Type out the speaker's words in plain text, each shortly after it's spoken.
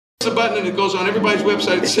a button and it goes on everybody's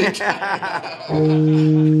website at the same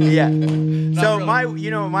time. Yeah. So really.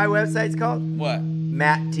 you know what my website's called? What?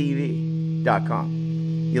 MattTV.com.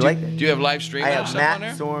 You like that? Do you have live streaming? I have stuff on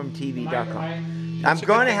there? MattSormTV.com. I'm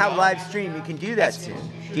going to have live stream. You can do that soon.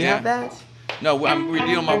 Do you have that? No, I'm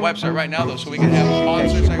redoing my website right now though, so we can have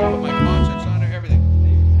concerts. I can put my concerts on there, everything.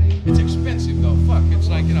 It's expensive though. Fuck, it's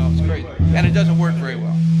like, you know, it's great, and it doesn't work very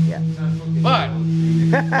well. Yeah. But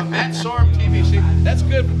Matt Sorm TV, see, that's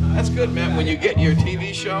good. That's good, Matt. When you get your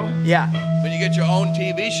TV show, Yeah. when you get your own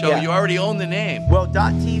TV show, Yeah. you already own the name. Well,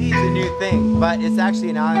 .tv is a new thing, but it's actually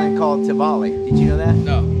an island called Tavali. Did you know that?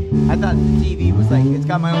 No. I thought the TV was like, it's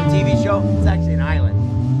got my own TV show. It's actually an island.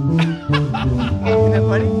 Isn't that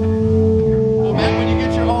funny? Well, Matt, when you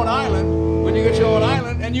get your own island,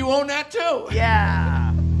 and you own that too.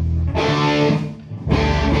 Yeah.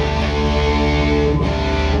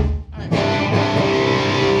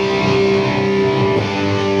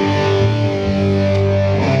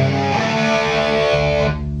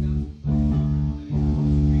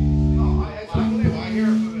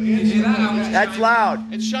 That's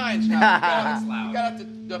loud. It shines now. That's loud. You got to.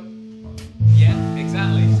 Yeah,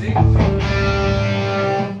 exactly. See?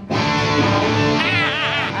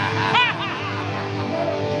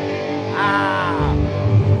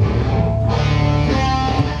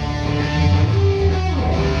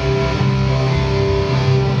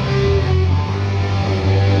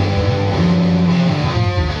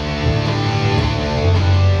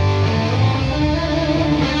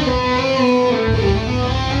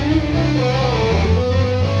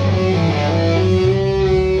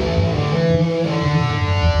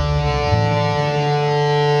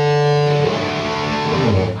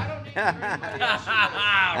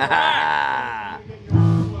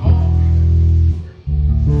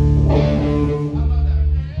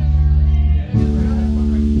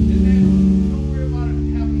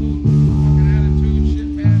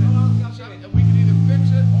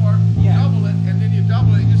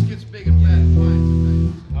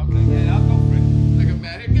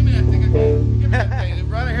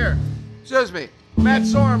 Excuse me, Matt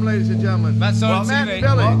Sorm, ladies and gentlemen. Matt Sorm Matt TV. and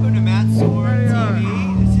Billy. Welcome to Matt Sorm There you are.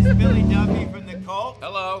 TV. This is Billy Duffy from the Cult.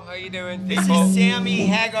 Hello, how you doing? This is Sammy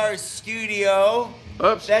Hagar's studio.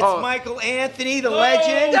 Oops. That's oh. Michael Anthony, the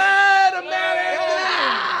legend. Dad,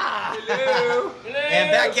 Matt Hello.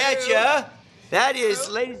 And back at ya, that is,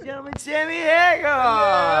 ladies and gentlemen, Sammy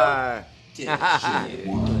Hagar. Big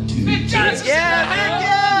Johnson's Yeah, Big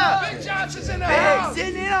Joe. Big Johnson's in the Big house.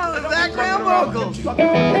 sitting in on the background vocals. Check.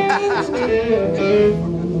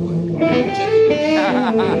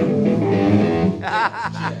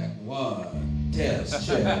 One. Test.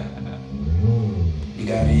 Check. You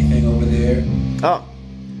got anything over there? Oh.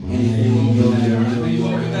 Anything over there?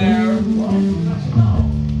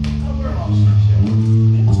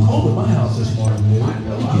 It's cold in my house this morning, dude.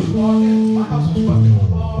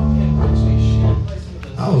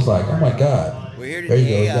 I was like, oh my god. We're here There you go.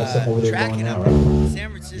 today, You got something over there tracking going up on, right? in San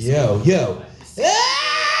Francisco. Yo.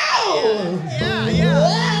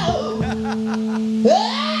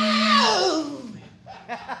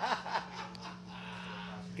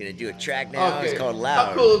 Gonna do a track now. It's called Loud.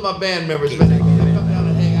 How cool is my band members? Come down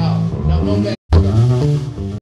and hang out. No band.